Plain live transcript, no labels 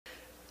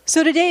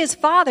So today is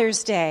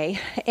Father's Day,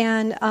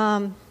 and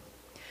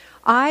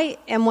I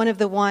am one of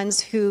the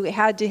ones who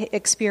had to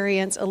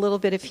experience a little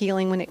bit of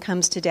healing when it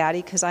comes to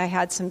Daddy, because I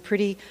had some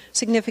pretty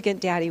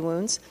significant daddy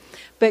wounds.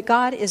 But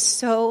God is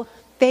so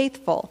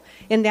faithful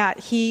in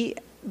that He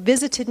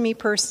visited me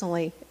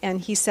personally,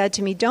 and He said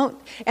to me,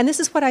 and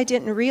this is what I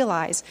didn't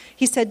realize.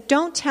 He said,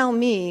 don't tell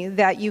me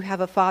that you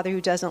have a father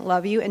who doesn't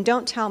love you, and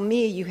don't tell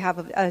me you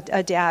have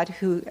a dad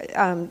who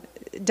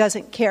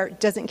doesn't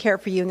care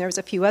for you, and there was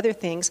a few other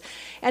things.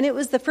 And it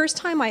was the first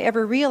time I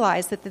ever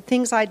realized that the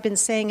things I'd been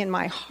saying in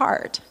my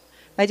heart,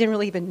 I didn't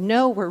really even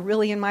know were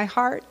really in my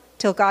heart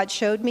till God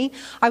showed me,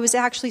 I was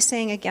actually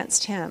saying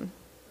against Him.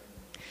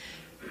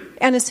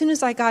 And as soon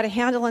as I got a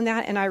handle on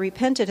that and I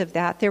repented of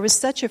that, there was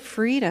such a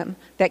freedom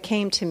that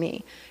came to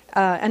me.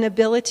 An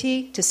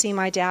ability to see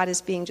my dad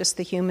as being just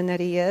the human that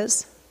he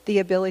is, the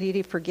ability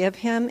to forgive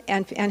him,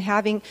 and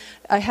having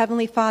a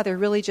Heavenly Father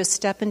really just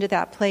step into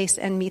that place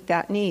and meet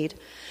that need.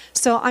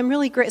 So I'm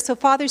really great. So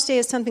Father's Day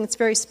is something that's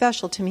very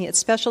special to me. It's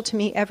special to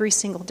me every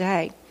single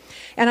day.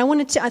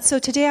 And so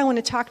today I want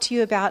to talk to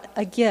you about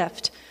a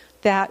gift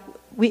that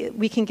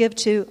we can give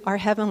to our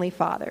Heavenly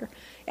Father.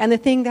 And the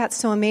thing that's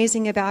so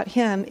amazing about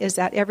Him is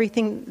that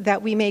everything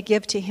that we may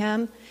give to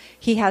Him,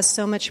 He has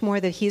so much more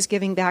that He's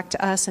giving back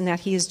to us and that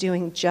He is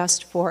doing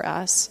just for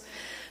us.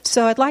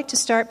 So I'd like to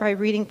start by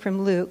reading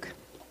from Luke.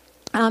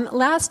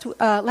 Last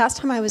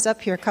time I was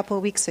up here a couple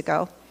of weeks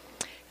ago,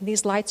 and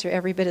these lights are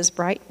every bit as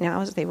bright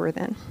now as they were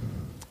then.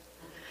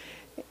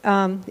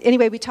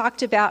 Anyway, we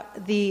talked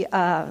about the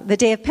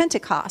day of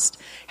Pentecost,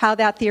 how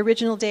that the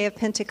original day of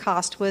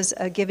Pentecost was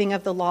a giving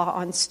of the law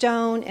on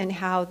stone, and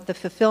how the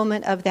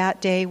fulfillment of that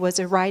day was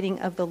a writing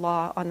of the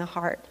law on the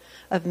heart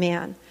of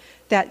man.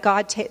 That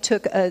God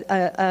took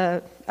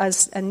a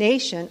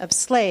nation of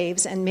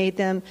slaves and made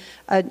them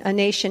a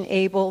nation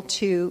able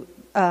to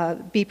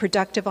be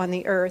productive on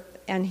the earth,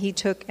 and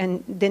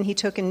then he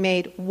took and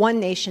made one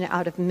nation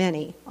out of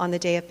many on the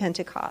day of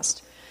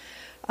Pentecost.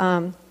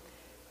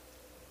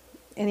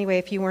 Anyway,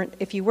 if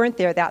you weren't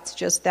there, that's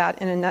just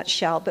that in a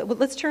nutshell. But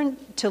let's turn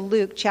to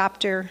Luke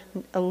chapter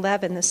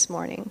 11 this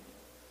morning.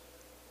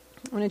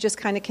 I want to just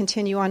kind of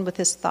continue on with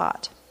this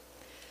thought.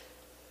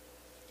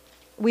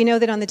 We know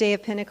that on the day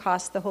of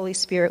Pentecost, the Holy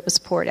Spirit was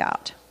poured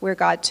out, where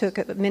God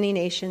took many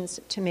nations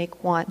to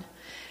make one.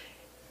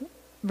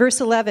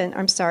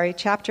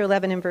 Chapter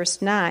 11 and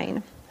verse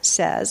 9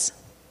 says,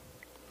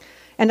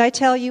 "And I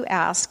tell you,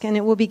 ask, and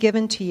it will be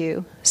given to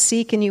you.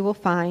 Seek, and you will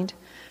find.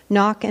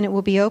 Knock, and it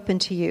will be open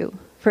to you.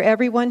 For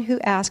everyone who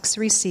asks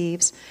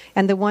receives,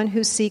 and the one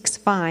who seeks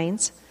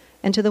finds,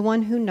 and to the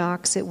one who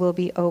knocks it will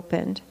be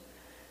opened.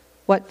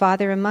 What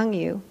father among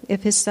you,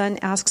 if his son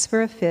asks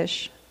for a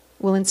fish,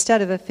 will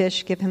instead of a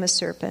fish give him a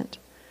serpent?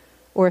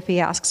 Or if he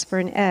asks for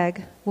an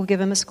egg, will give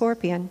him a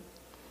scorpion?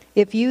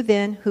 If you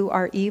then, who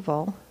are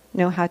evil,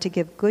 know how to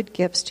give good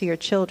gifts to your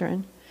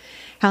children,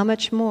 how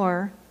much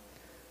more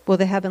will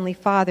the Heavenly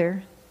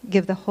Father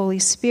give the Holy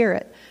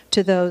Spirit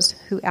to those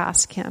who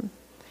ask Him?"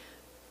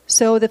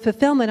 So the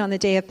fulfillment on the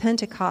day of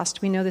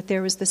Pentecost, we know that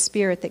there was the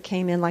Spirit that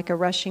came in like a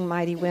rushing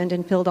mighty wind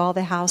and filled all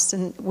the house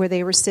and where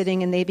they were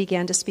sitting, and they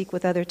began to speak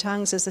with other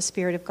tongues as the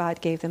Spirit of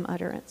God gave them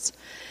utterance.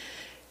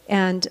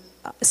 And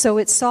so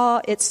it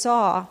saw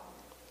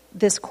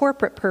this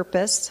corporate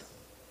purpose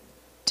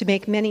to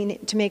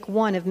make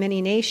one of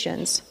many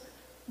nations.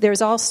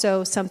 There's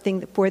also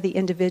something for the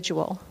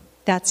individual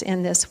that's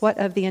in this. What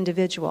of the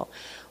individual?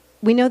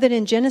 We know that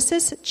in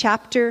Genesis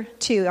chapter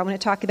 2, I want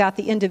to talk about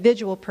the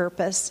individual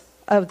purpose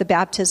of the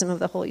baptism of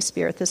the Holy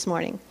Spirit this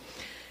morning.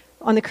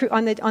 On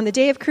the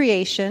day of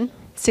creation,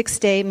 sixth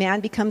day, man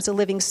becomes a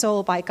living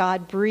soul by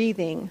God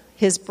breathing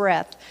His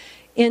breath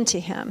into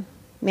him.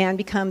 Man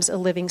becomes a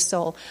living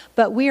soul.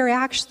 But we are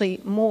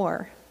actually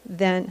more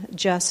than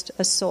just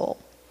a soul.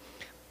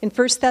 In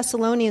 1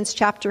 Thessalonians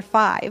chapter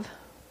 5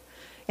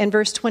 and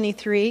verse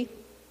 23,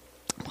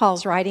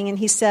 Paul's writing, and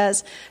he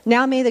says,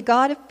 "Now may the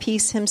God of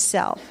peace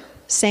Himself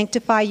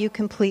sanctify you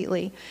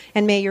completely,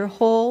 and may your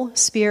whole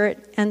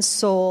spirit and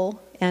soul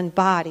and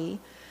body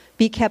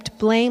be kept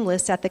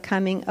blameless at the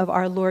coming of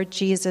our Lord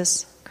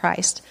Jesus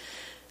Christ."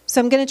 So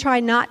I'm going to try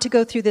not to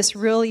go through this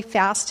really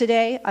fast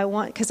today,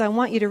 because I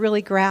want you to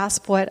really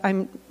grasp what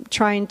I'm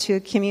trying to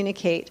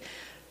communicate.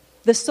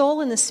 The soul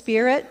and the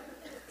spirit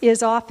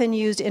is often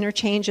used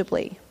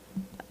interchangeably.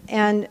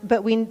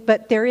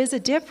 But there is a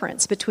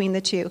difference between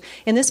the two.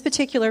 In this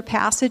particular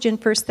passage in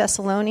 1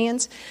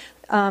 Thessalonians,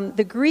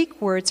 the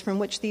Greek words from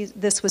which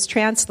this was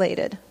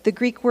translated, the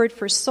Greek word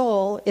for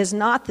soul is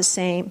not the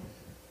same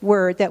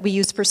word that we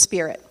use for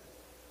spirit.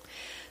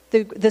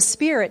 The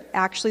spirit,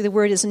 actually, the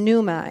word is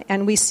pneuma,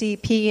 and we see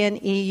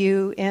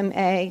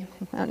P-N-E-U-M-A.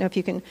 I don't know if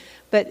you can,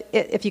 but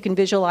if you can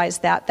visualize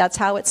that, that's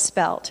how it's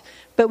spelt.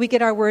 But we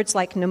get our words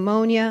like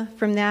pneumonia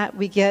from that.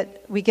 We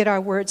get our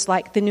words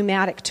like the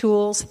pneumatic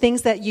tools,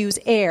 things that use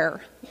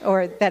air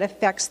or that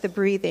affects the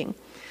breathing.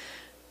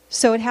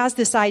 So it has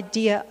this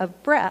idea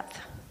of breath.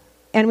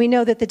 And we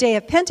know that the day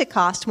of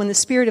Pentecost, when the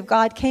Spirit of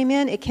God came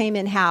in, it came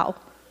in how?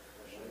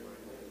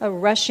 a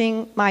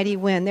rushing mighty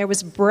wind. There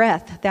was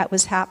breath that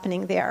was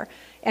happening there.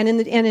 And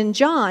in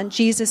John,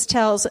 Jesus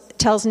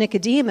tells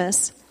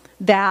Nicodemus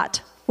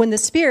that when the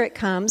Spirit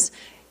comes,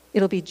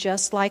 it'll be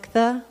just like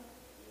the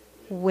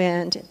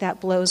wind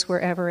that blows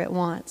wherever it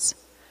wants.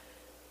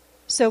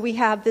 So we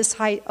have this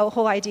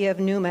whole idea of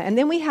pneuma. And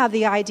then we have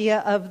the idea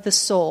of the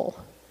soul.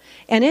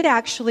 And it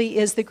actually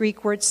is the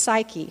Greek word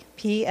psyche,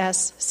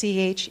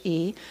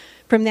 P-S-C-H-E.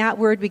 From that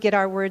word, we get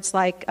our words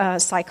like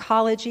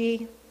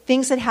psychology,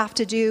 things that have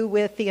to do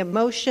with the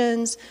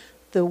emotions,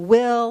 the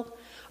will,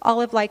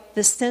 all of like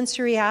the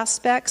sensory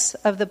aspects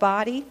of the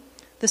body,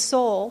 the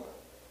soul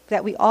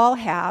that we all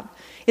have.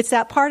 It's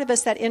that part of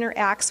us that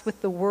interacts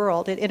with the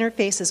world. It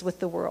interfaces with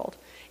the world.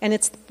 And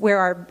it's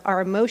where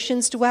our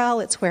emotions dwell.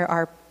 It's where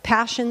our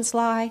passions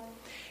lie.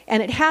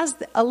 And it has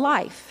a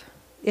life.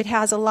 It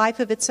has a life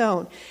of its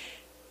own.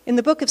 In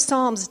the book of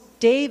Psalms,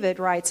 David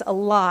writes a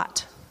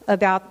lot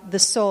about the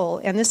soul.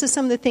 And this is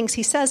some of the things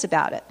he says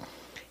about it.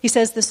 He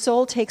says the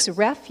soul takes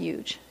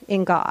refuge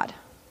in God.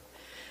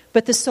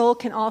 But the soul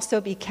can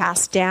also be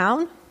cast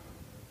down.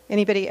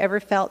 Anybody ever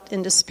felt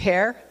in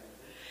despair?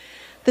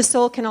 The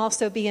soul can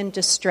also be in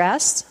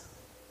distress.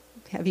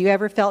 Have you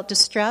ever felt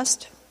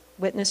distressed?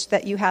 Witness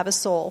that you have a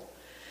soul.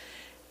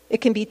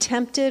 It can be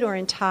tempted or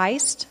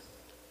enticed.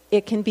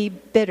 It can be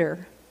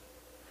bitter.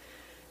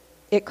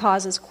 It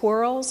causes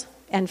quarrels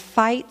and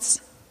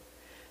fights.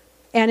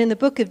 And in the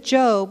book of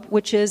Job,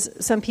 which is,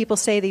 some people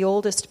say, the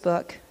oldest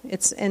book,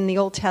 it's in the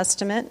Old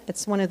Testament,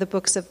 it's one of the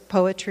books of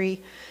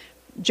poetry,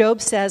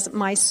 Job says,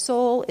 "My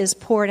soul is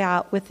poured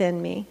out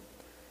within me."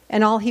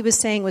 And all he was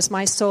saying was,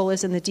 my soul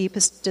is in the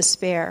deepest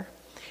despair.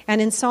 And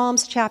in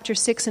Psalms chapter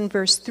 6 and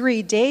verse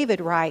 3, David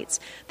writes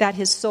that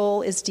his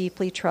soul is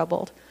deeply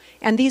troubled.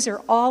 And these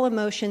are all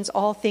emotions,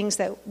 all things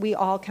that we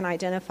all can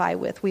identify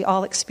with. We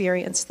all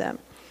experience them.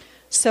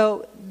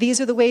 So these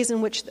are the ways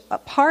in which a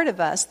part of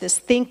us, this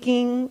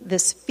thinking,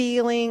 this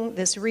feeling,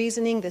 this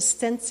reasoning, this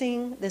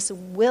sensing, this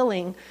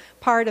willing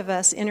part of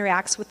us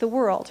interacts with the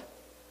world.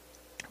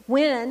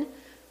 When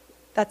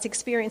that's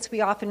experience we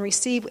often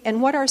receive,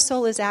 and what our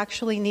soul is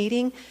actually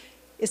needing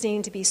is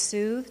needing to be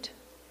soothed.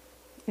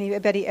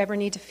 Anybody ever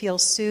need to feel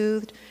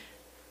soothed?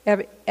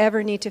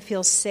 Ever need to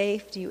feel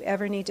safe? Do you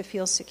ever need to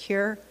feel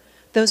secure?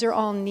 Those are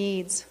all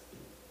needs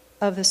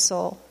of the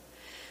soul.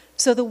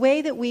 So the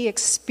way that we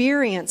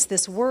experience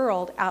this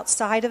world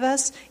outside of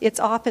us, it's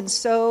often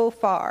so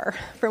far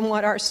from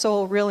what our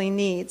soul really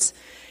needs.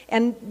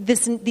 And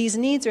these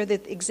needs are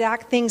the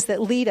exact things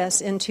that lead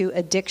us into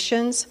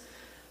addictions,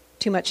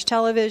 too much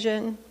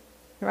television,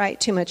 right?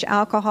 Too much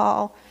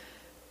alcohol,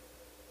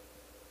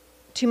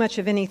 too much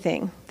of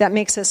anything that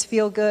makes us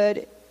feel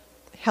good,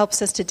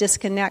 helps us to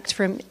disconnect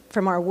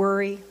from our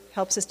worry,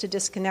 helps us to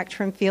disconnect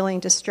from feeling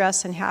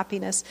distress and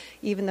happiness,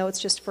 even though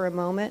it's just for a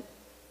moment,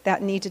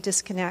 that need to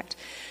disconnect.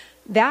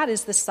 That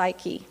is the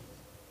psyche.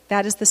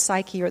 That is the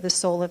psyche or the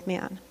soul of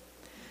man.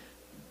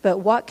 But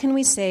what can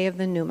we say of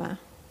the pneuma,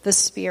 the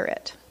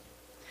spirit?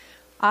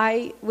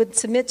 I would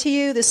submit to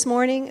you this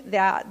morning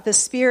that the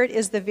Spirit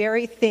is the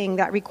very thing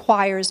that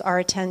requires our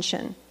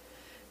attention,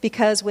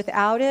 because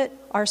without it,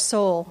 our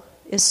soul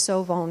is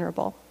so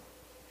vulnerable.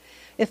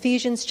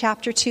 Ephesians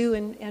chapter 2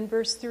 and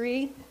verse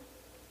 3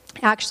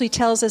 actually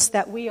tells us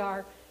that we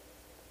are,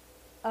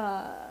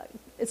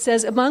 it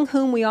says, among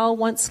whom we all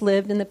once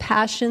lived in the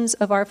passions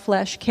of our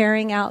flesh,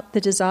 carrying out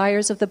the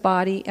desires of the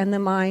body and the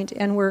mind,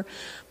 and were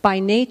by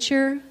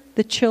nature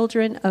the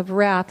children of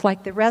wrath,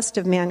 like the rest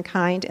of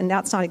mankind. And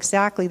that's not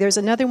exactly. There's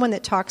another one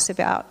that talks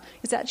about.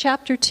 Is that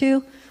chapter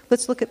 2?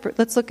 Let's look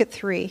at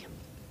 3.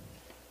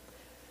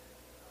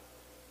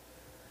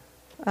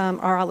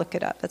 Or I'll look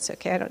it up. That's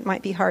okay. It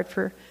might be hard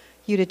for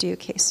you to do,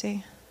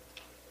 Casey.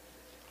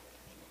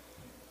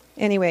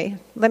 Anyway,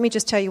 let me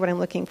just tell you what I'm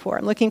looking for.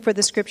 I'm looking for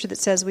the scripture that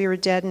says we were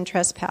dead in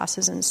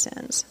trespasses and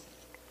sins.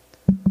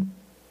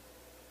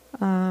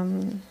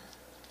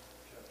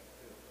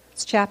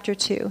 It's chapter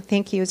 2.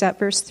 Thank you. Is that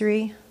verse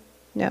 3?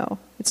 No,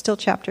 it's still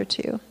chapter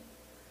 2.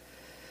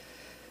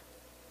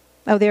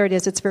 Oh, there it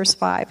is. It's verse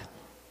 5.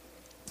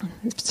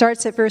 It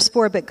starts at verse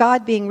 4. But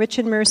God, being rich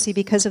in mercy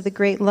because of the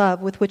great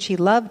love with which he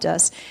loved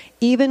us,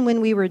 even when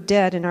we were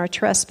dead in our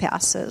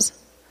trespasses.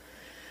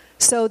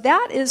 So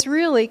that is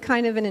really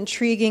kind of an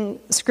intriguing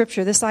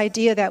scripture, this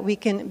idea that we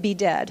can be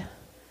dead.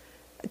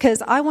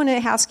 Because I want to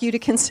ask you to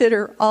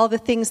consider all the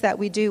things that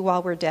we do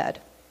while we're dead,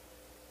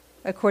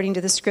 according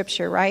to the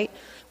scripture, right?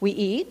 We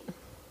eat,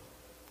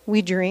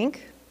 we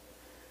drink,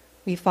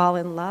 we fall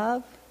in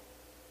love,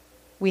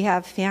 we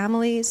have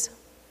families,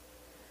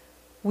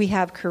 we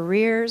have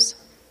careers,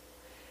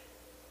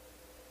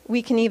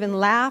 we can even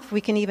laugh, we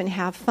can even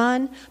have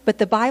fun, but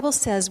the Bible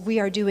says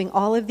we are doing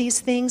all of these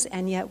things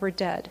and yet we're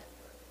dead.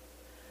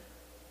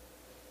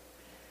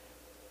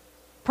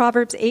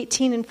 Proverbs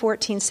 18 and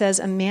 14 says,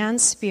 a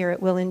man's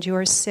spirit will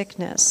endure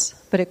sickness,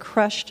 but a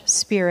crushed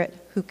spirit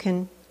who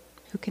can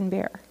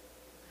bear.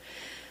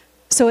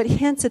 So it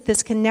hints at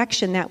this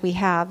connection that we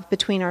have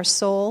between our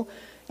soul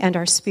and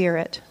our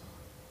spirit.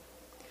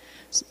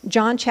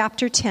 John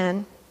chapter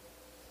 10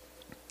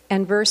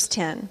 and verse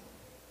 10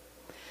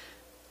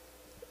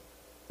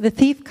 The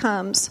thief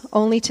comes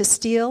only to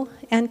steal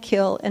and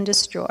kill and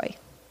destroy.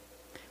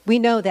 We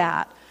know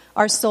that.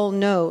 Our soul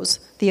knows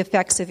the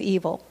effects of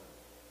evil.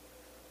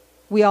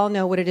 We all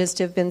know what it is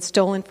to have been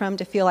stolen from,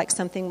 to feel like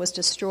something was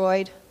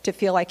destroyed, to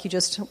feel like you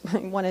just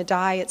want to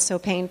die. It's so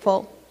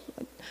painful.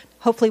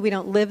 Hopefully we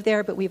don't live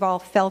there, but we've all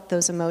felt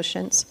those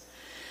emotions.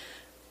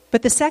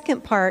 But the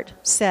second part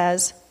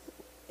is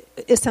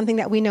something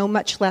that we know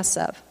much less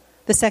of.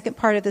 The second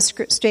part of the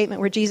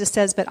statement where Jesus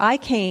says, "But I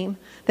came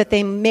that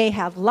they may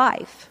have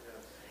life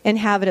and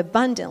have it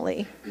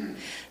abundantly."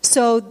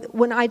 So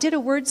when I did a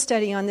word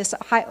study on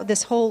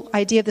this whole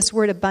idea of this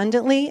word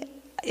abundantly,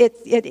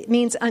 it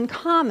means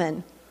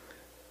uncommon,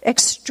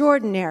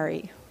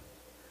 extraordinary,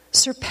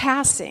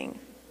 surpassing.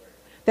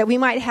 That we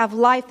might have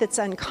life that's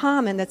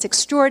uncommon, that's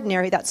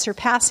extraordinary, that's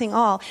surpassing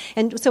all.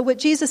 And so what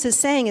Jesus is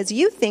saying is,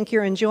 you think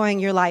you're enjoying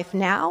your life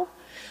now,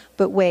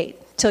 but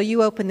wait till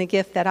you open the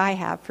gift that I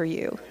have for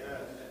you.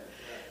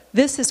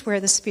 This is where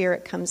the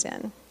Spirit comes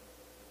in.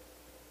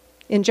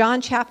 In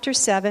John chapter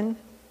 7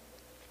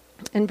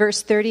 and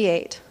verse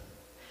 38,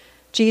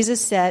 Jesus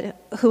said,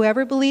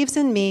 "Whoever believes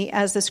in me,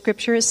 as the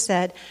scripture has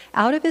said,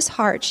 out of his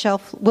heart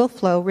will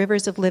flow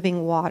rivers of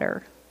living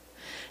water."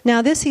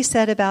 Now this he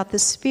said about the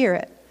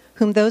Spirit,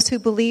 whom those who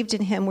believed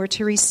in him were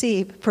to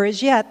receive. For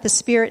as yet the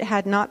Spirit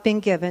had not been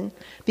given,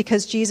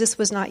 because Jesus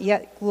was not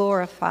yet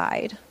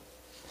glorified.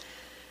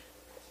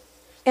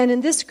 And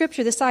in this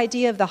scripture, this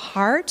idea of the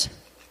heart,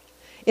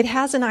 it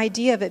has an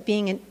idea of it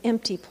being an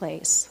empty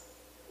place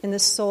in the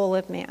soul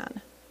of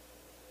man.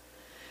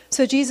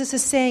 So Jesus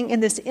is saying, in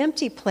this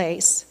empty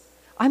place,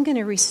 I'm going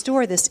to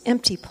restore this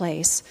empty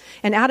place.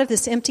 And out of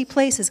this empty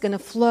place is going to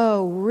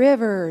flow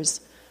rivers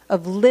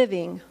of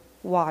living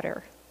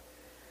water.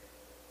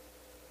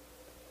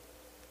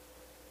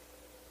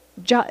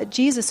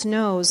 Jesus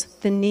knows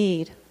the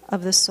need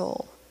of the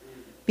soul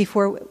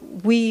before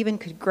we even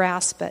could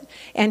grasp it.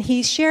 And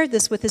he shared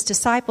this with his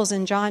disciples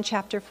in John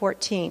chapter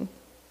 14.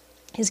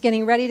 He's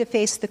getting ready to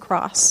face the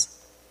cross.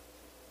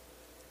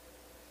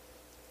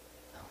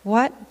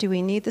 What do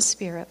we need the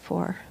Spirit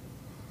for?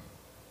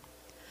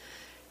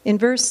 In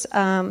looks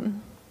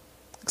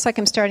like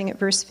I'm starting at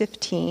verse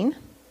 15.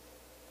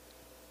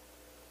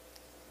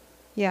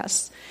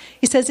 Yes.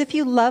 He says, "If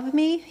you love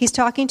me," he's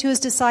talking to his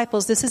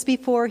disciples. This is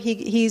before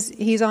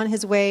he's on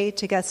his way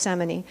to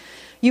Gethsemane.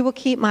 "You will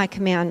keep my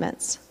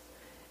commandments.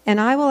 And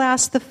I will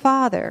ask the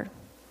Father,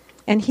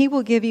 and he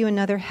will give you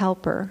another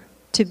helper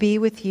to be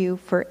with you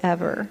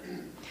forever.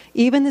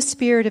 Even the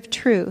Spirit of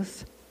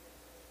truth,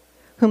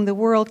 whom the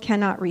world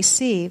cannot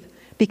receive,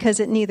 because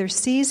it neither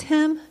sees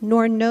him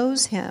nor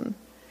knows him.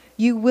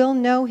 You will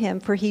know him,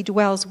 for he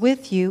dwells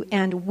with you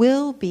and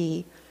will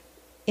be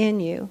in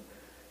you."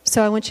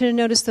 So I want you to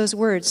notice those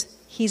words.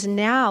 He's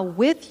now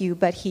with you,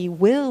 but he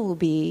will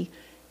be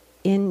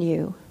in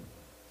you.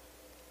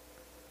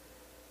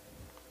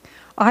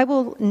 "I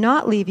will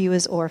not leave you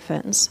as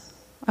orphans.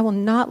 I will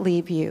not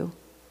leave you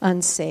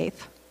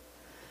unsafe.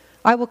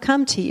 I will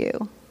come to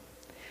you.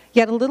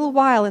 Yet a little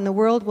while and the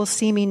world will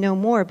see me no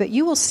more, but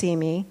you will see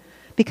me.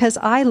 Because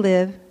I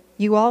live,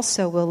 you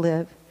also will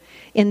live.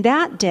 In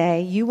that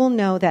day you will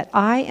know that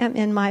I am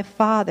in my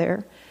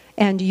Father,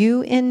 and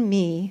you in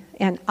me,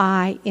 and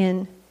I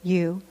in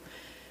you."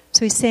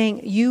 So he's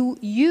saying,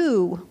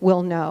 you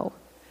will know.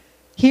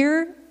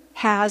 Here's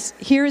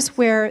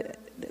where,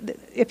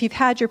 if you've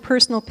had your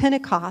personal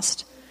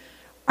Pentecost,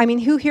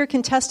 who here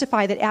can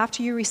testify that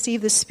after you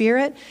received the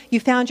Spirit, you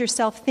found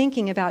yourself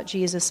thinking about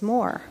Jesus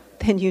more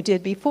than you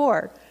did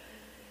before?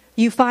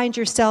 You find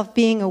yourself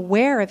being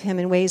aware of him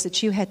in ways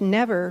that you had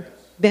never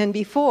been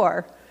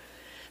before.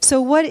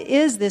 So what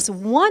is this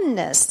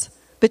oneness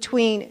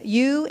between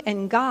you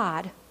and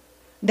God?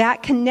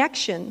 That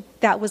connection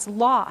that was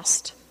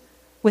lost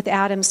with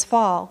Adam's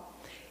fall.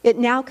 It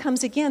now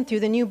comes again through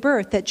the new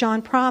birth that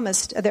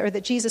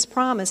that Jesus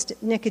promised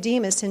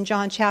Nicodemus in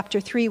John chapter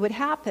 3 would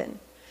happen.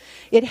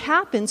 It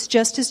happens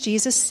just as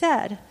Jesus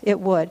said it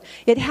would.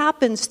 It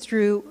happens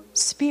through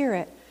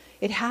Spirit.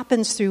 It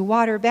happens through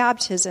water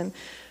baptism.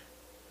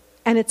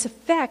 And its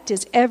effect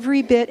is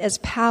every bit as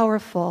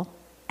powerful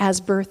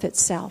as birth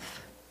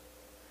itself.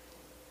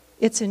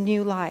 It's a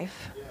new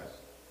life.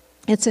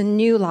 It's a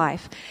new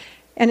life.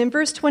 And in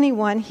verse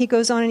 21, he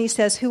goes on and he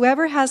says,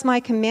 "Whoever has my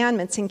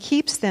commandments and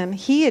keeps them,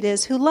 he it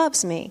is who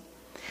loves me.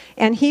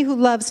 And he who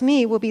loves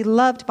me will be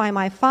loved by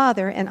my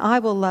Father, and I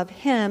will love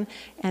him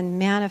and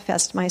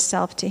manifest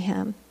myself to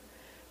him."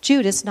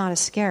 Judas, not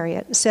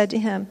Iscariot, said to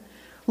him,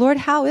 "Lord,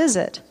 how is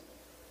it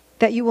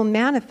that you will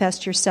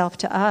manifest yourself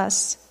to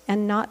us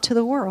and not to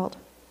the world?"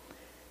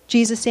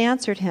 Jesus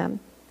answered him,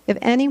 "If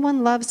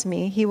anyone loves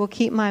me, he will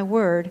keep my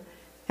word,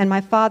 and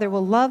my Father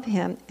will love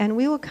him, and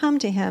we will come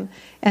to him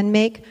and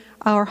make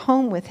our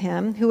home with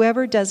him.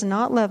 Whoever does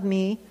not love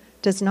me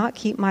does not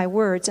keep my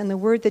words, and the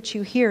word that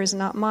you hear is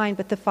not mine,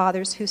 but the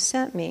Father's who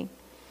sent me.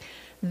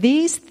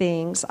 These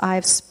things I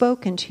have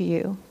spoken to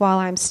you while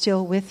I am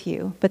still with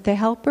you. But the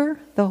Helper,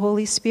 the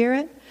Holy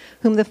Spirit,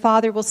 whom the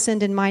Father will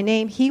send in my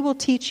name, he will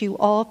teach you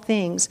all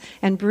things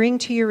and bring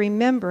to your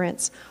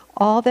remembrance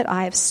all that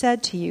I have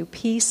said to you.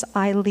 Peace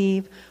I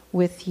leave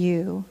with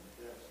you.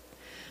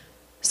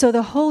 So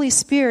the Holy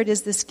Spirit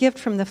is this gift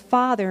from the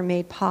Father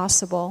made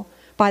possible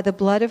by the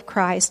blood of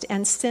Christ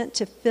and sent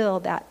to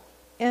fill that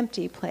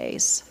empty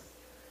place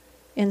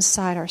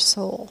inside our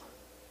soul.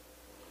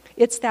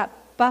 It's that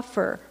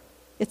buffer.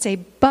 It's a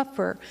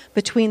buffer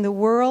between the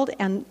world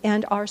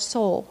and our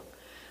soul.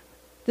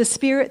 The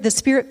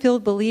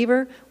Spirit-filled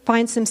believer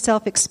finds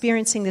himself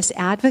experiencing this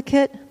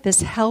advocate,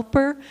 this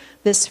helper,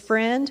 this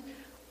friend.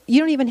 You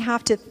don't even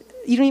have to,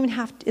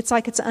 it's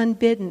like it's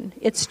unbidden.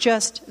 It's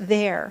just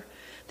there.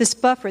 This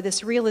buffer,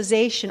 this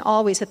realization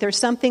always that there's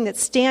something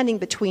that's standing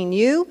between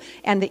you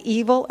and the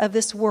evil of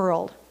this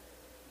world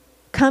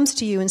comes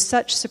to you in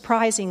such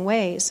surprising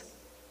ways.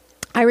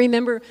 I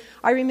remember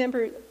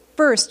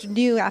first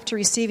knew after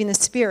receiving the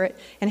Spirit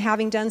and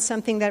having done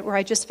something where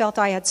I just felt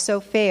I had so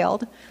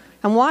failed.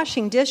 I'm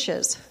washing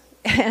dishes,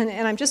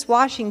 and I'm just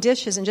washing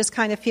dishes and just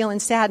kind of feeling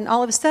sad, and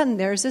all of a sudden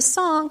there's this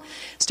song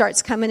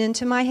starts coming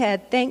into my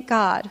head. Thank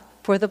God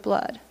for the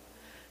blood.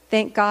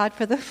 Thank God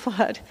for the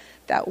flood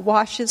that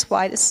washes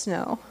white as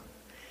snow.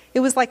 It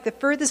was like the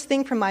furthest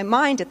thing from my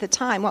mind at the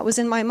time. What was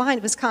in my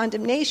mind was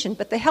condemnation,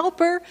 but the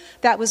helper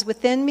that was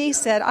within me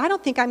said, I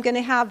don't think I'm going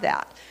to have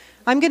that.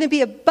 I'm going to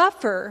be a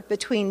buffer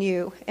between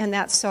you and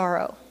that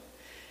sorrow.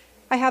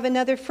 I have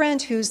another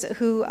friend whose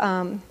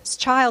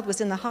child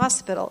was in the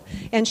hospital,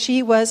 and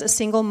she was a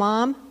single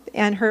mom,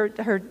 and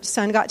her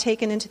son got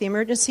taken into the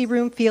emergency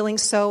room feeling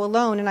so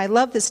alone. And I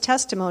love this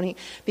testimony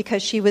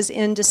because she was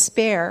in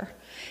despair.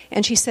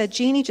 And she said,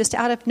 Jeannie, just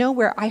out of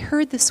nowhere, I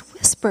heard this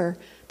whisper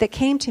that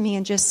came to me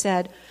and just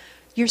said,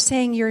 you're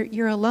saying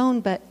you're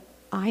alone, but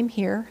I'm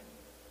here.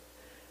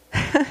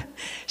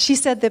 She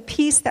said the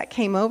peace that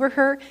came over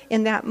her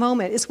in that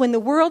moment is when the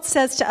world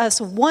says to us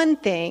one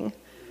thing,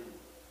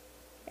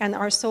 and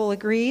our soul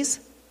agrees,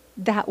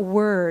 that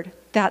word,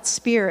 that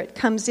Spirit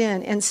comes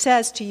in and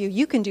says to you,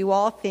 you can do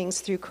all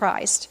things through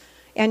Christ.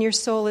 And your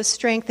soul is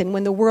strengthened.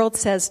 When the world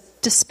says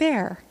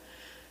despair,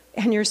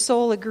 and your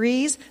soul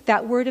agrees,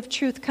 that word of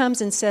truth comes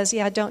and says,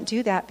 yeah, don't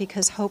do that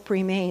because hope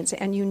remains,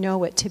 and you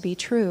know it to be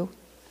true.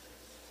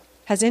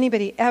 Has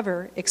anybody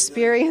ever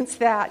experienced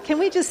that? Can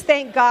we just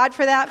thank God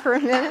for that for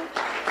a minute?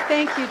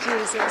 Thank you,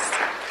 Jesus.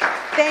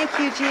 Thank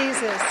you,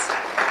 Jesus.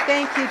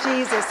 Thank you,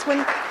 Jesus.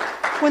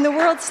 When the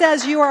world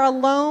says you are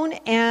alone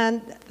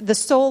and the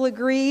soul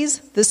agrees,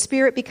 the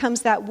Spirit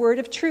becomes that word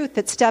of truth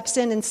that steps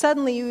in, and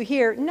suddenly you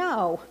hear,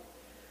 no,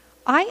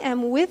 I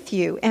am with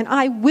you and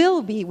I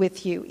will be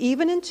with you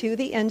even into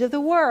the end of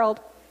the world.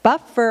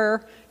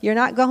 Buffer, you're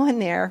not going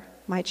there,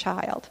 my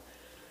child.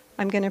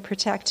 I'm going to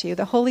protect you.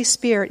 The Holy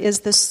Spirit is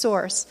the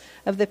source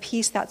of the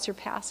peace that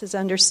surpasses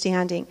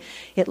understanding.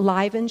 It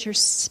livens your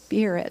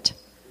spirit,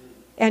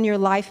 and your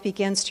life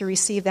begins to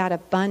receive that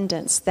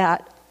abundance,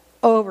 that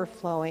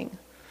overflowing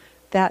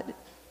that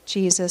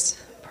Jesus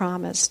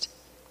promised.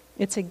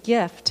 It's a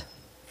gift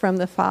from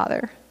the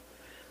Father.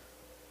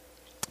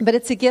 But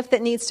it's a gift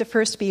that needs to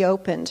first be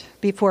opened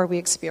before we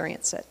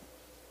experience it.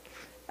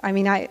 I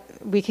mean,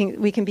 we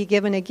can be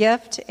given a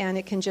gift and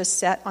it can just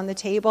sit on the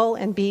table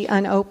and be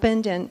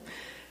unopened, and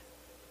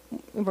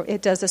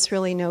it does us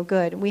really no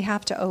good. We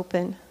have to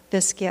open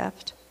this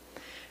gift.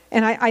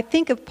 And I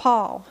think of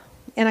Paul,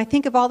 and I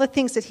think of all the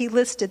things that he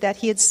listed that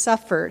he had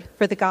suffered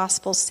for the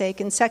gospel's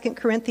sake in 2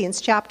 Corinthians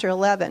chapter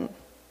 11,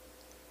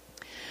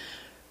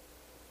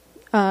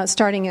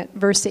 starting at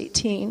verse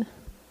 18.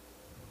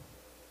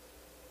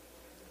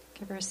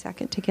 Give her a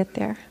second to get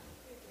there.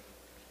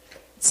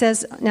 It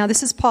says, now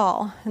this is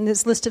Paul in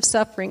this list of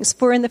sufferings.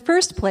 For in the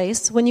first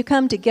place, when you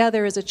come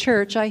together as a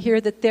church, I hear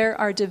that there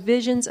are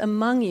divisions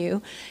among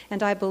you,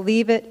 and I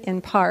believe it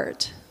in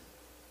part.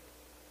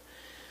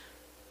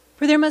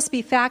 For there must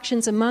be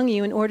factions among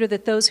you in order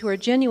that those who are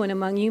genuine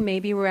among you may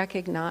be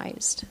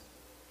recognized.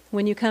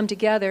 When you come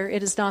together,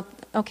 it is not,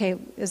 okay,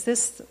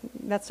 this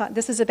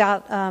is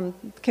about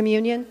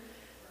communion?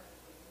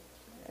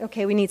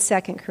 Okay, we need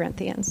 2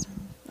 Corinthians.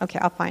 Okay,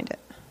 I'll find it.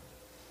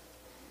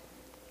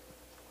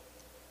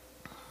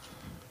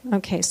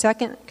 Okay, 2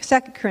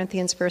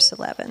 Corinthians verse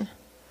 11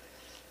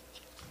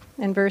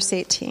 and verse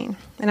 18.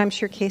 And I'm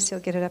sure Casey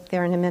will get it up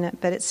there in a minute.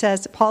 But it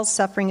says, Paul's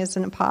suffering as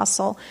an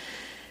apostle.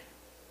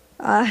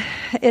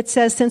 It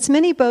says, since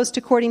many boast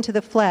according to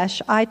the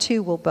flesh, I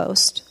too will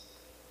boast.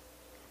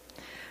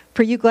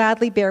 For you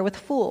gladly bear with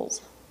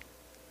fools,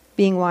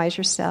 being wise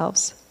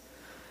yourselves.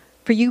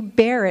 For you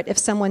bear it if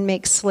someone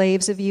makes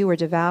slaves of you or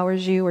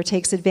devours you or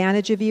takes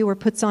advantage of you or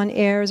puts on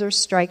airs or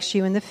strikes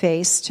you in the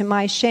face. To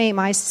my shame,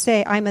 I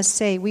must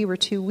say we were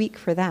too weak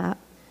for that.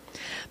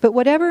 But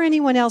whatever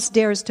anyone else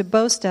dares to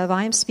boast of,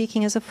 I am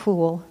speaking as a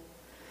fool.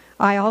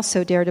 I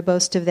also dare to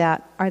boast of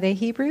that. Are they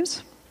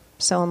Hebrews?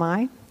 So am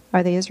I.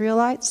 Are they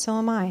Israelites? So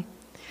am I.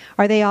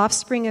 Are they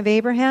offspring of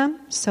Abraham?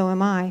 So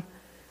am I.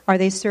 Are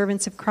they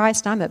servants of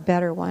Christ? I'm a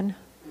better one.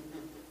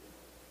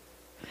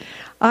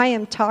 I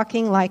am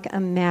talking like a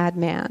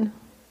madman,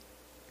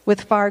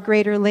 with far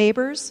greater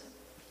labors,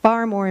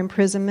 far more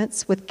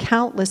imprisonments, with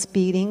countless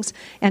beatings,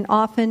 and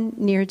often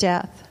near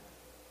death.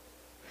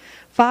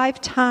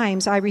 5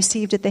 times I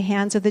received at the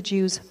hands of the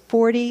Jews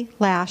 40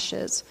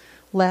 lashes,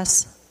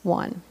 less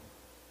 1.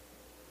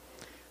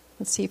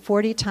 Let's see,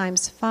 40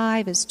 times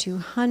 5 is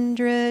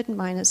 200,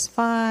 minus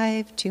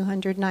 5,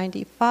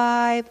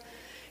 295.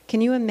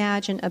 Can you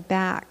imagine a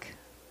back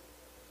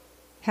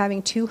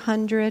having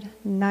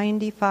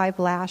 295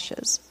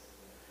 lashes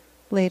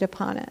laid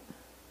upon it?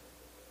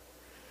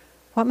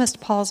 What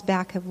must Paul's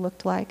back have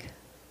looked like?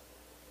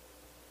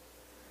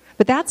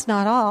 But that's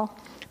not all.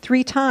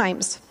 3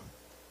 times.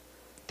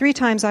 3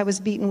 times I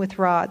was beaten with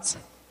rods.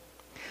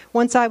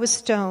 Once I was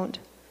stoned.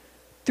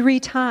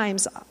 3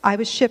 times I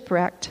was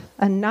shipwrecked.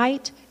 A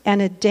night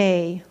and a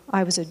day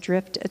I was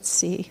adrift at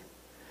sea.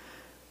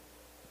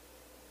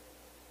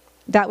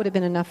 That would have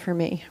been enough for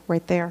me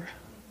right there.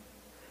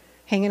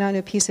 Hanging on to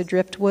a piece of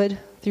driftwood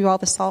through all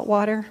the salt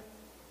water.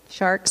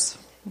 Sharks.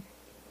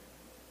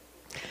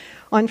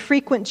 On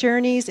frequent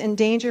journeys, in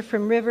danger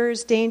from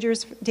rivers, danger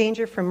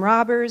from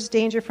robbers,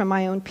 danger from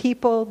my own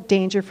people,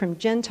 danger from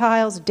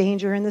Gentiles,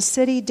 danger in the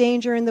city,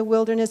 danger in the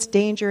wilderness,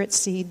 danger at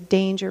sea,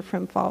 danger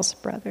from false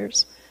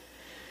brothers.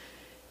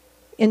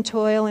 In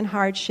toil and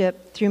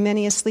hardship, through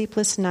many a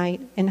sleepless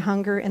night, in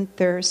hunger and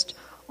thirst,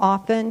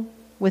 often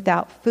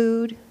without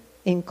food,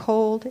 in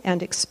cold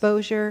and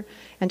exposure,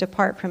 and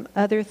apart from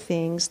other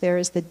things, there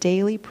is the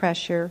daily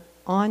pressure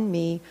on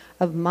me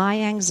of my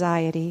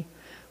anxiety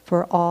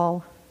for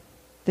all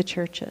the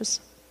churches.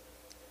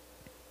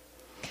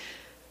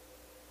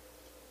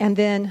 And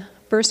then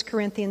 1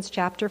 Corinthians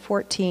chapter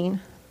 14.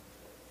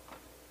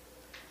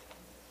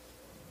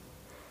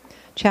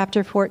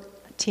 Chapter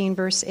 14,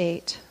 verse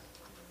 8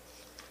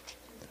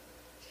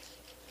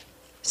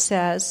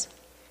 says,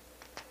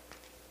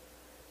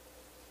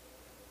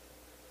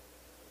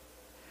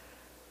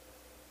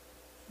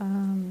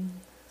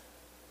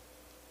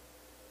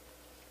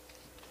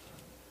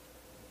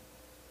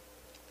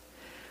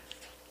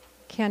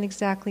 can't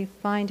exactly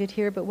find it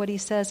here, but what he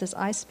says is,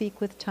 I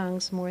speak with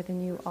tongues more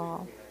than you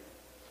all.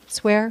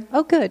 Swear?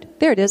 Oh, good.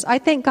 There it is. I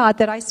thank God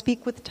that I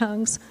speak with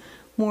tongues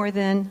more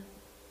than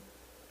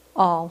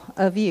all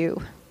of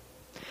you.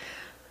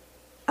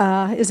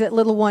 Is it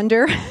little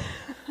wonder?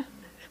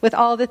 With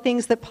all the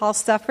things that Paul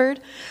suffered,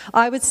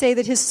 I would say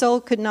that his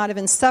soul could not have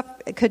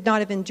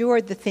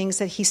endured the things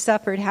that he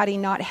suffered had he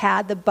not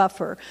had the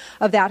buffer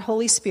of that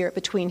Holy Spirit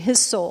between his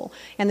soul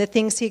and the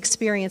things he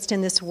experienced in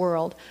this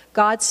world.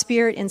 God's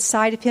Spirit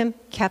inside of him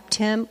kept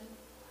him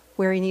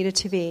where he needed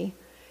to be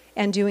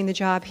and doing the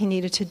job he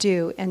needed to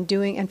do and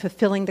doing and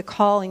fulfilling the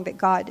calling that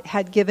God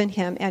had given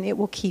him, and it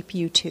will keep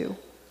you too.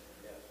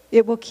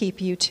 It will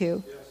keep you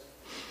too.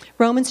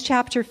 Romans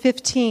chapter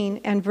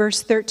 15 and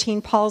verse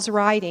 13, Paul's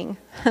writing,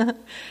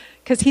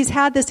 because he's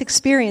had this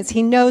experience.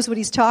 He knows what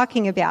he's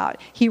talking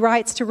about. He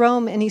writes to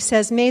Rome and he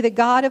says, may the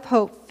God of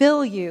hope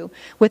fill you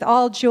with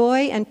all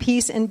joy and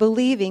peace in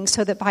believing,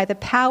 so that by the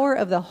power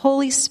of the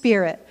Holy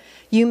Spirit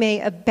you may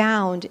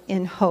abound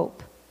in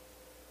hope.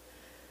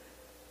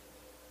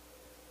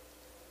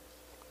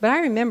 But I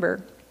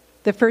remember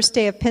the first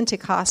day of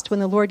Pentecost when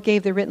the Lord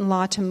gave the written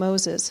law to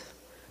Moses,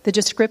 the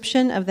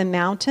description of the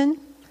mountain,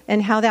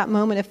 and how that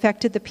moment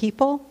affected the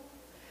people.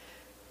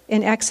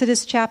 In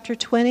Exodus chapter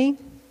 20,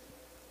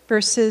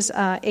 verses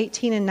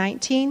 18 and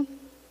 19,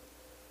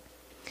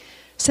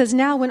 says,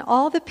 now when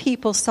all the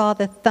people saw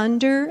the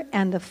thunder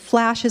and the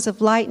flashes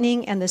of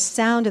lightning and the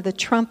sound of the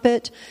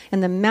trumpet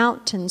and the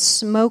mountain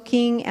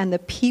smoking, and the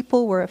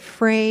people were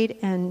afraid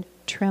and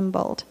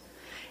trembled,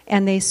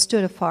 and they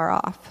stood afar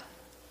off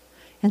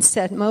and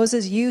said,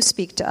 Moses, you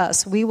speak to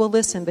us. We will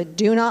listen, but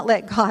do not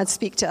let God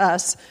speak to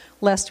us,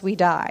 lest we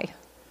die.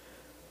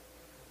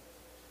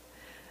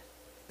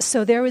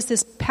 So there was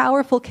this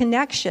powerful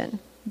connection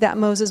that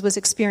Moses was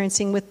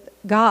experiencing with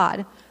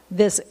God,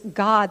 this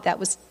God that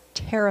was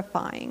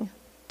terrifying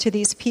to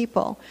these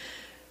people.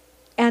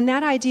 And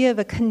that idea of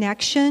a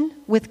connection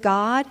with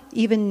God,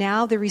 even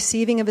now the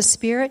receiving of a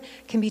Spirit,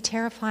 can be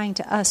terrifying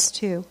to us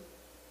too.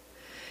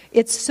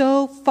 It's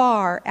so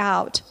far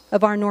out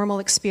of our normal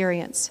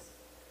experience.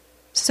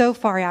 So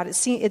far out.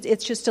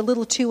 It's just a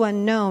little too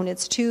unknown.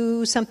 It's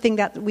too something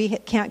that we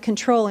can't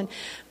control. And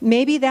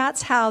maybe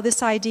that's how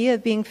this idea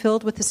of being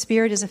filled with the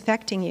Spirit is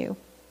affecting you.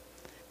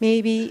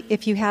 Maybe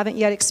if you haven't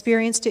yet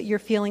experienced it, you're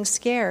feeling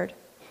scared.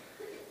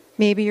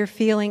 Maybe you're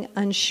feeling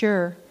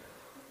unsure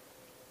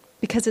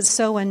because it's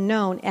so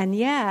unknown. And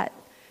yet,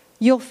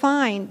 you'll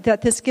find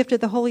that this gift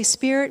of the Holy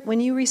Spirit,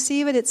 when you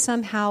receive it, it's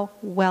somehow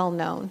well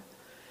known.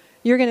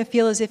 You're going to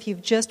feel as if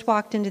you've just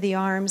walked into the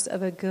arms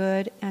of a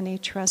good and a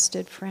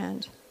trusted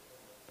friend.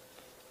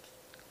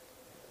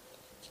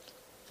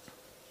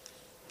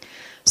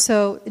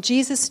 So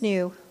Jesus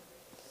knew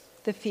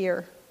the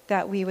fear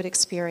that we would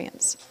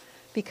experience,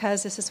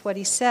 because this is what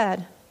he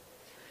said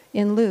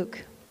in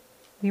Luke.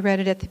 We read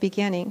it at the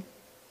beginning.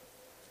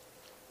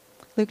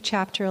 Luke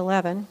chapter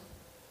 11.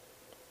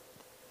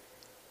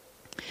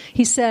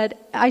 He said,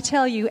 I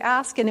tell you,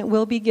 ask and it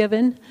will be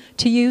given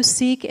to you,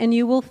 seek and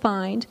you will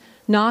find,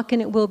 knock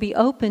and it will be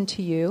open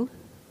to you.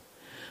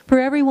 For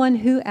everyone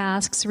who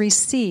asks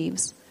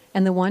receives,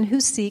 and the one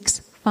who seeks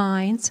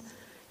finds,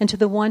 and to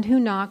the one who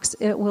knocks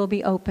it will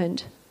be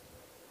opened.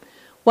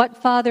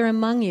 What father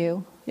among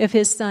you, if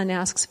his son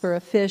asks for a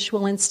fish,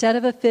 will instead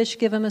of a fish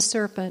give him a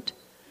serpent?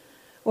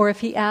 Or if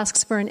he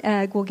asks for an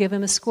egg, will give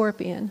him a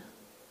scorpion?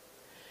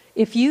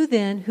 If you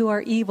then, who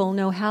are evil,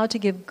 know how to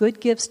give good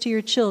gifts to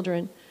your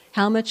children,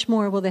 how much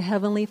more will the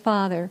Heavenly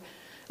Father,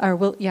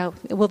 will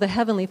the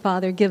Heavenly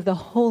Father give the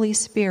Holy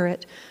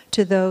Spirit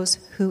to those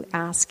who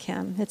ask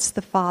him? It's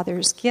the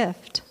Father's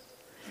gift.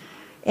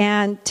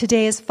 And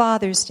today is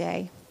Father's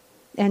Day,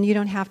 and you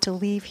don't have to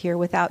leave here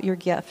without your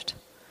gift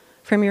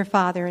from your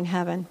Father in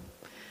heaven.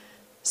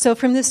 So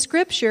from this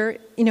scripture,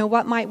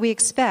 what might we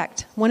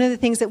expect? One of the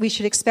things that we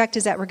should expect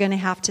is that we're going to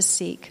have to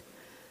seek.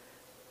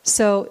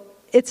 So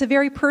it's a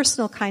very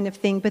personal kind of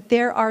thing, but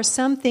there are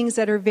some things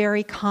that are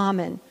very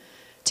common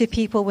to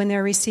people when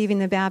they're receiving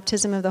the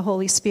baptism of the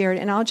Holy Spirit.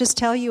 And I'll just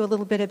tell you a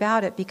little bit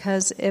about it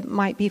because it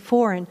might be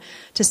foreign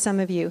to some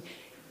of you.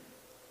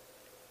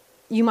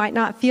 You might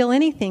not feel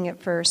anything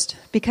at first,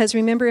 because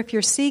remember, if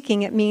you're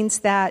seeking, it means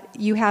that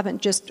you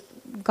haven't just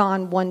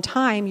gone one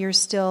time, you're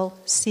still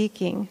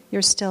seeking,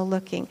 you're still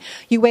looking.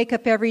 You wake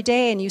up every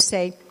day and you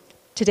say,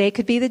 today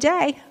could be the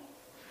day.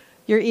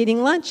 You're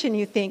eating lunch and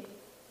you think,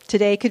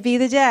 today could be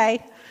the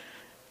day.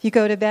 You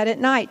go to bed at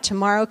night,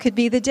 tomorrow could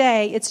be the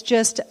day. It's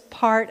just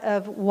part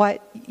of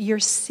what you're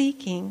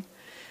seeking.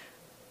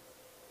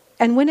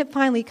 And when it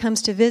finally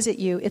comes to visit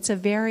you, it's a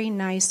very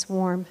nice,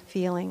 warm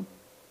feeling.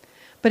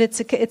 But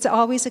it's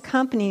always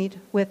accompanied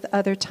with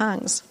other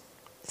tongues,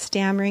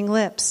 stammering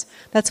lips.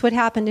 That's what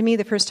happened to me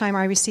the first time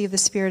I received the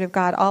Spirit of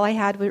God. All I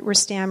had were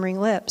stammering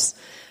lips.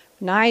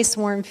 Nice,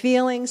 warm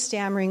feeling,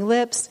 stammering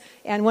lips.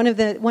 And one of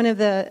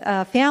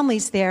the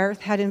families there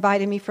had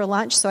invited me for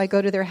lunch, so I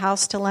go to their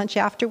house for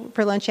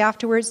lunch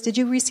afterwards. Did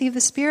you receive the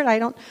Spirit? I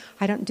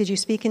don't. Did you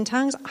speak in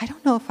tongues? I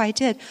don't know if I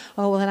did.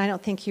 Oh, well, then I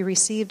don't think you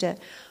received it.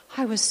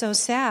 I was so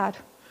sad.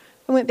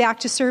 I went back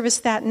to service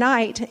that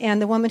night,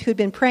 and the woman who'd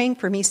been praying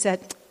for me said,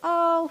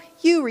 oh,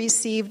 you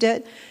received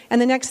it.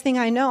 And the next thing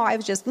I know, I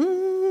was just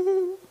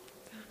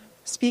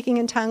speaking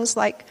in tongues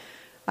like,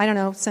 I don't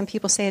know, some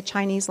people say a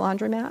Chinese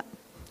laundromat.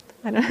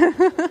 I don't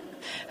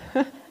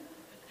know.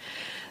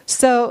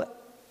 So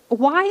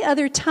why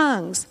other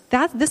tongues?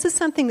 This is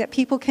something that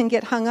people can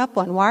get hung up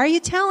on. Why are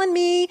you telling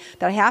me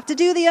that I have to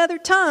do the other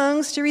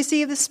tongues to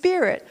receive the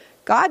Spirit?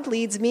 God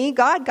leads me.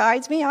 God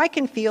guides me. I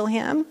can feel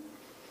Him.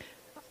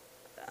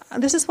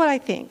 This is what I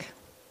think.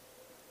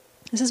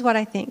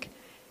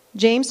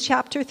 James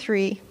chapter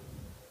 3.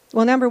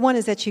 Well, number one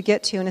is that you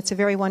get to, and it's a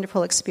very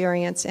wonderful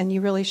experience, and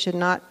you really should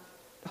not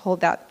hold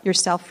that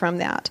yourself from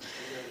that.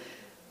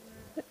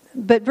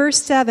 But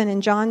verse 7 in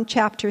James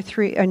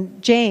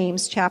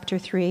chapter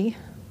 3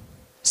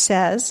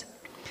 says,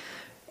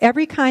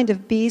 every kind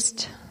of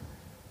beast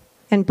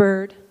and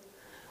bird,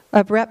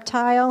 of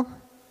reptile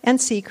and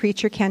sea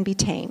creature can be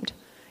tamed,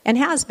 and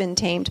has been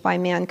tamed by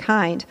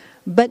mankind,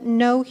 but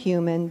no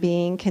human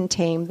being can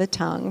tame the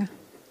tongue.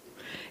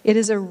 It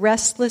is a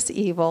restless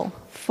evil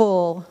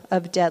full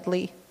of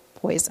deadly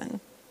poison.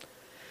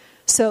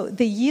 So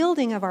the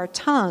yielding of our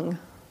tongue,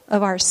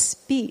 of our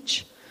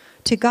speech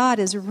to God,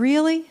 is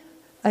really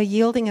a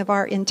yielding of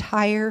our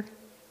entire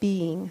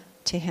being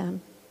to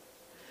Him.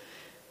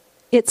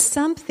 It's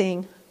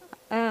something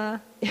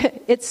of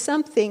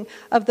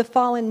the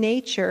fallen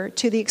nature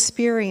to the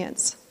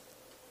experience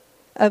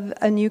of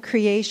a new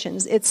creation.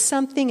 It's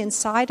something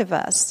inside of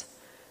us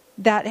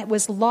that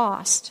was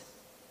lost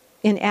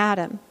in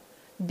Adam,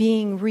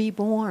 being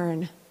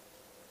reborn,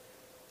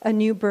 a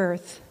new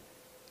birth,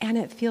 and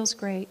it feels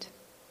great.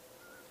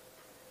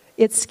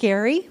 It's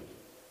scary.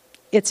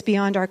 It's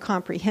beyond our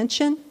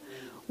comprehension.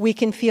 We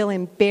can feel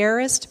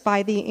embarrassed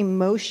by the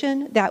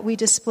emotion that we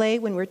display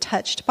when we're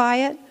touched by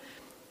it.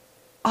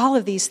 All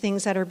of these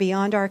things that are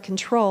beyond our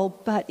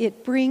control, but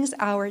it brings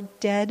our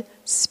dead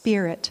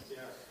spirit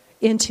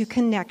into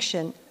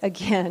connection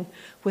again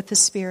with the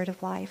Spirit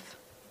of life.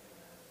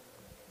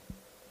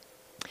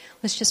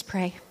 Let's just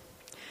pray.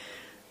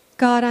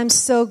 God, I'm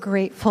so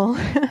grateful.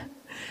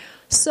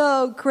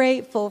 So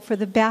grateful for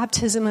the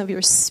baptism of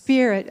your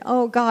Spirit.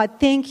 Oh God,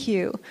 thank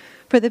you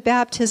for the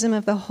baptism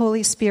of the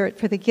Holy Spirit,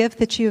 for the gift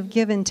that you have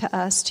given to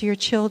us, to your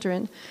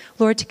children.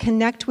 Lord, to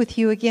connect with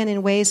you again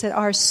in ways that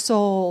our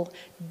soul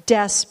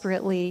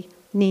desperately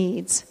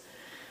needs.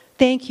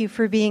 Thank you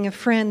for being a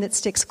friend that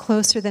sticks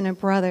closer than a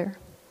brother.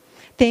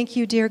 Thank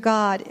you, dear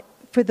God,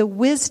 for the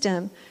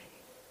wisdom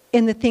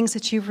in the things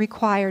that you've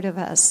required of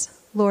us.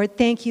 Lord,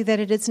 thank you that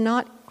it is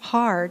not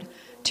hard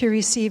to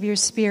receive your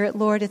Spirit.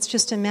 Lord, it's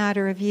just a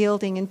matter of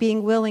yielding and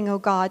being willing, oh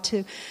God,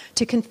 to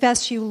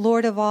confess you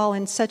Lord of all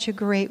in such a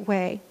great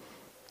way.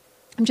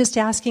 I'm just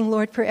asking,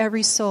 Lord, for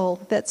every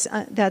soul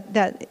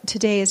that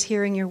today is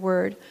hearing your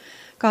word,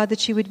 God,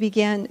 that you would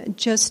begin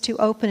just to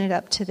open it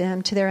up to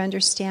them, to their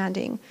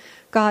understanding.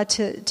 God,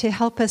 to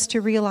help us to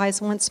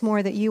realize once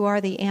more that you are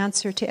the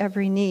answer to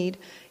every need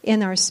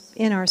in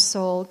our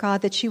soul.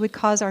 God, that you would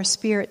cause our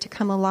spirit to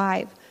come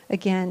alive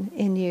again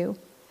in you.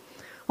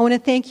 I want to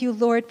thank you,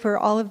 Lord, for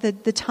all of the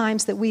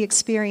times that we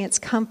experience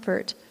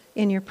comfort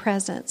in your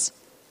presence.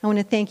 I want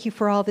to thank you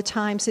for all the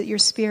times that your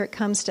Spirit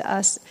comes to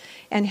us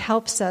and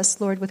helps us,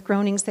 Lord, with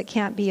groanings that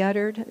can't be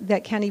uttered,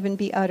 that can't even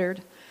be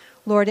uttered,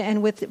 Lord,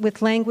 and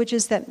with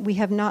languages that we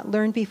have not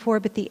learned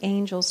before, but the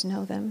angels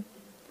know them.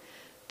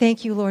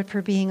 Thank you, Lord,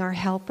 for being our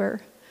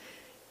helper.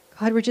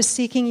 God, we're just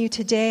seeking you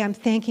today. I'm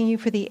thanking you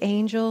for the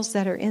angels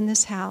that are in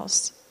this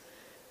house.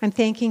 I'm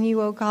thanking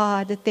you, oh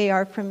God, that they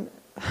are from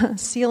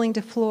ceiling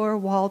to floor,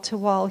 wall to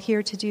wall,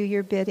 here to do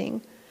your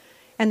bidding,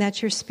 and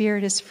that your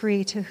Spirit is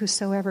free to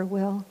whosoever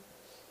will.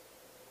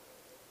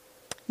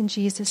 In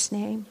Jesus'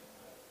 name,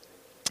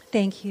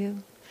 thank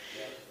you.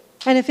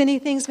 And if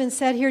anything's been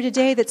said here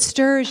today that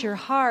stirs your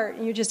heart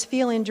and you're just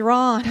feeling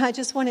drawn, I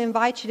just want to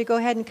invite you to go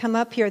ahead and come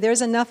up here.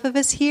 There's enough of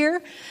us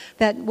here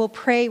that will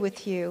pray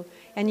with you,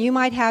 and you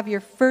might have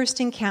your first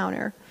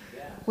encounter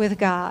with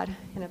God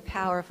in a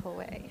powerful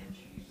way.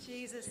 In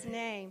Jesus'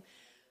 name.